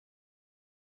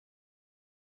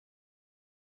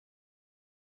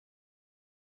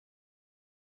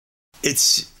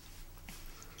it's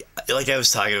like I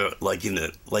was talking about liking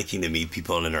to meet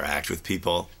people and interact with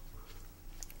people.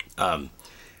 I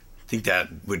think that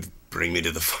would bring me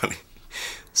to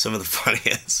some of the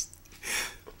funniest.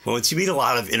 Well, once you meet a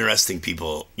lot of interesting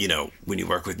people, when you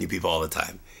work with new people all the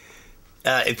time,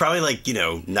 it probably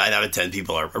 9 out of 10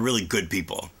 people are really good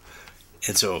people.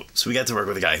 And so we got to work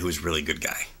with a guy who was a really good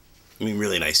guy. I mean,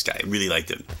 really nice guy. Really liked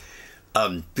him.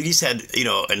 But he's had,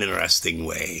 an interesting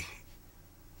way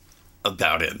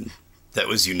about him that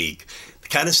was unique. The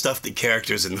kind of stuff that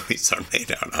characters in movies are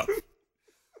made out of.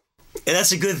 And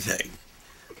that's a good thing.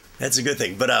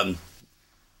 But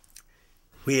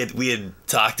we had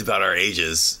talked about our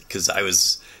ages because I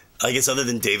guess other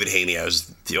than David Haney, I was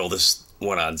the oldest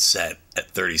one on set at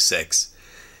 36.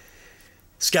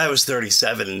 This guy was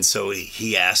 37, and so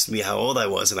he asked me how old I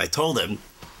was, and I told him.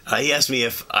 He asked me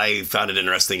if I found it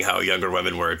interesting how younger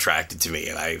women were attracted to me,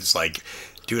 and I was like,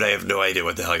 dude, I have no idea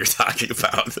what the hell you're talking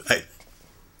about. I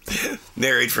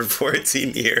married for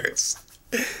 14 years.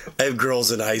 I have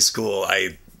girls in high school.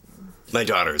 My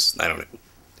daughters, I don't know.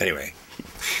 Anyway,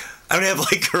 I don't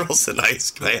have girls in high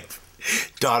school. I have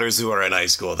daughters who are in high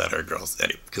school that are girls,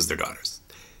 because they're daughters.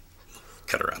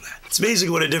 Cut around that. It's amazing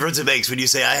what a difference it makes when you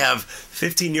say I have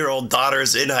 15-year-old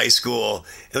daughters in high school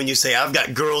and when you say I've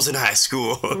got girls in high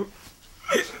school.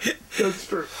 That's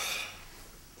true.